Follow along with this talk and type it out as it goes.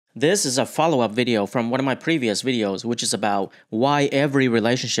This is a follow-up video from one of my previous videos, which is about why every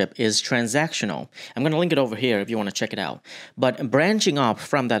relationship is transactional. I'm going to link it over here if you want to check it out. But branching off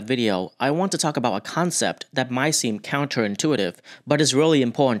from that video, I want to talk about a concept that might seem counterintuitive, but is really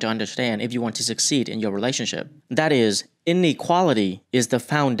important to understand if you want to succeed in your relationship. That is, inequality is the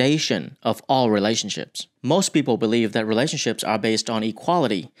foundation of all relationships. Most people believe that relationships are based on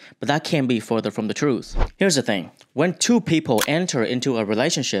equality, but that can't be further from the truth. Here's the thing. When two people enter into a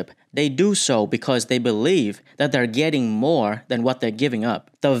relationship, they do so because they believe that they're getting more than what they're giving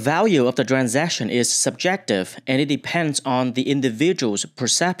up. The value of the transaction is subjective, and it depends on the individual's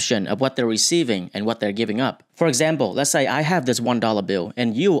perception of what they're receiving and what they're giving up. For example, let's say I have this $1 bill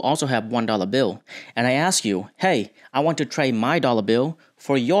and you also have $1 bill, and I ask you, hey, I want to trade my dollar bill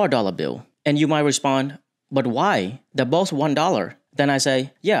for your dollar bill. And you might respond, but why? They're both $1. Then I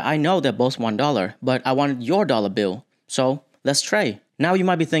say, yeah, I know they're both $1, but I want your dollar bill, so let's trade. Now you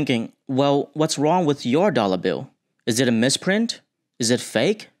might be thinking, well, what's wrong with your dollar bill? Is it a misprint? Is it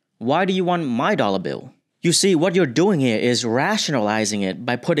fake? Why do you want my dollar bill? You see, what you're doing here is rationalizing it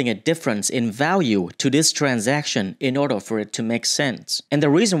by putting a difference in value to this transaction in order for it to make sense. And the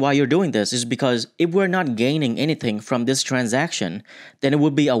reason why you're doing this is because if we're not gaining anything from this transaction, then it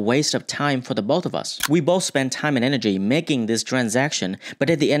would be a waste of time for the both of us. We both spend time and energy making this transaction, but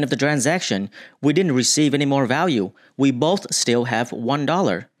at the end of the transaction, we didn't receive any more value. We both still have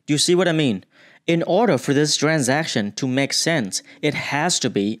 $1. Do you see what I mean? In order for this transaction to make sense, it has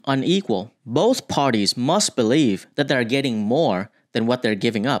to be unequal. Both parties must believe that they're getting more than what they're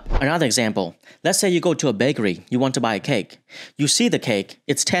giving up. Another example, let's say you go to a bakery, you want to buy a cake. You see the cake,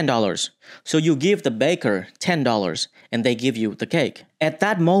 it's $10. So you give the baker $10 and they give you the cake. At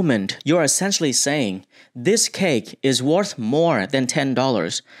that moment, you're essentially saying, this cake is worth more than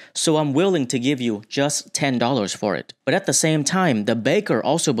 $10, so I'm willing to give you just $10 for it. But at the same time, the baker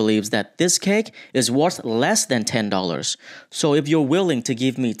also believes that this cake is worth less than $10. So if you're willing to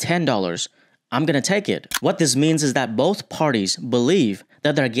give me $10, I'm gonna take it. What this means is that both parties believe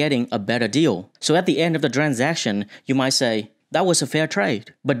that they're getting a better deal. So at the end of the transaction, you might say, that was a fair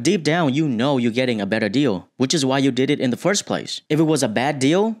trade. But deep down, you know you're getting a better deal, which is why you did it in the first place. If it was a bad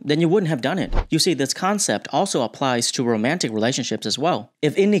deal, then you wouldn't have done it. You see, this concept also applies to romantic relationships as well.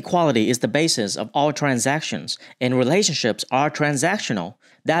 If inequality is the basis of all transactions, and relationships are transactional,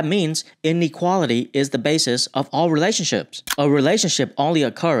 that means inequality is the basis of all relationships. A relationship only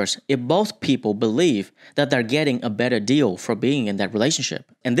occurs if both people believe that they're getting a better deal for being in that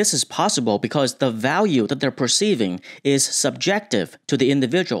relationship. And this is possible because the value that they're perceiving is subjective to the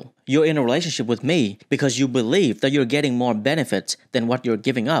individual. You're in a relationship with me because you believe that you're getting more benefits than what you're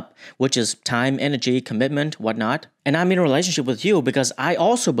giving up, which is time, energy, commitment, whatnot. And I'm in a relationship with you because I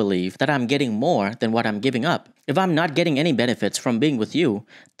also believe that I'm getting more than what I'm giving up. If I'm not getting any benefits from being with you,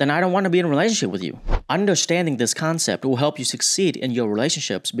 then I don't want to be in a relationship with you. Understanding this concept will help you succeed in your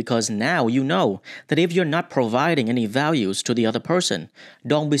relationships because now you know that if you're not providing any values to the other person,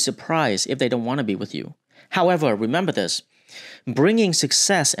 don't be surprised if they don't want to be with you. However, remember this. Bringing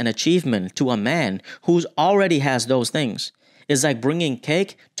success and achievement to a man who already has those things is like bringing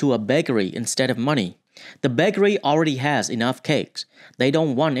cake to a bakery instead of money. The bakery already has enough cakes. They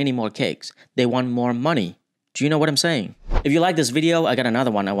don't want any more cakes. They want more money. Do you know what I'm saying? If you like this video, I got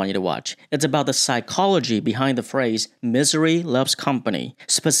another one I want you to watch. It's about the psychology behind the phrase, misery loves company.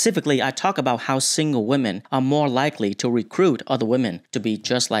 Specifically, I talk about how single women are more likely to recruit other women to be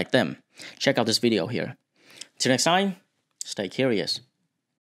just like them. Check out this video here. Till next time, stay curious.